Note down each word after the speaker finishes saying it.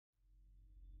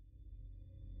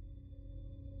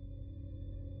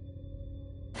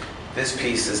This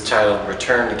piece is titled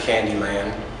Return to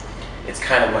Candyland. It's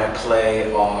kind of my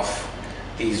play off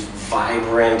these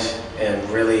vibrant and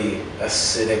really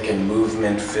acidic and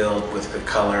movement filled with the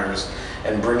colors,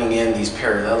 and bringing in these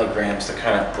parallelograms to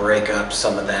kind of break up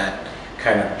some of that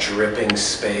kind of dripping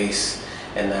space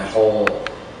and that whole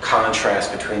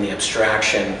contrast between the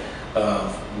abstraction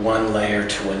of one layer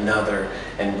to another,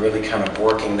 and really kind of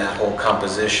working that whole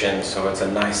composition so it's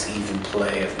a nice even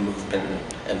play of movement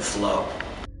and flow.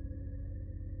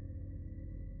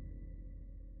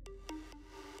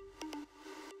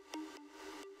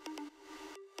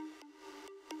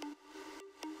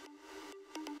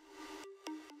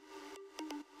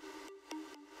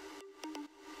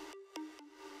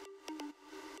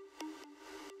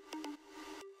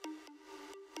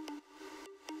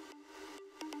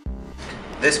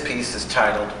 This piece is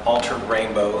titled Altered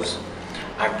Rainbows.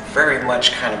 I very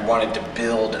much kind of wanted to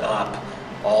build up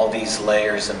all these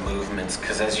layers and movements,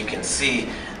 because as you can see,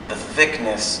 the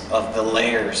thickness of the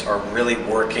layers are really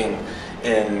working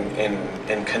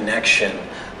in connection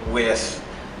with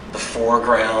the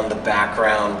foreground, the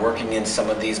background, working in some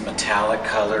of these metallic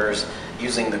colors,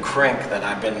 using the crink that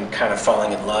I've been kind of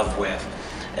falling in love with,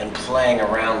 and playing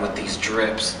around with these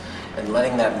drips and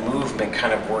letting that movement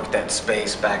kind of work that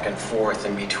space back and forth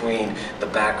in between the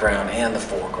background and the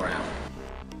foreground.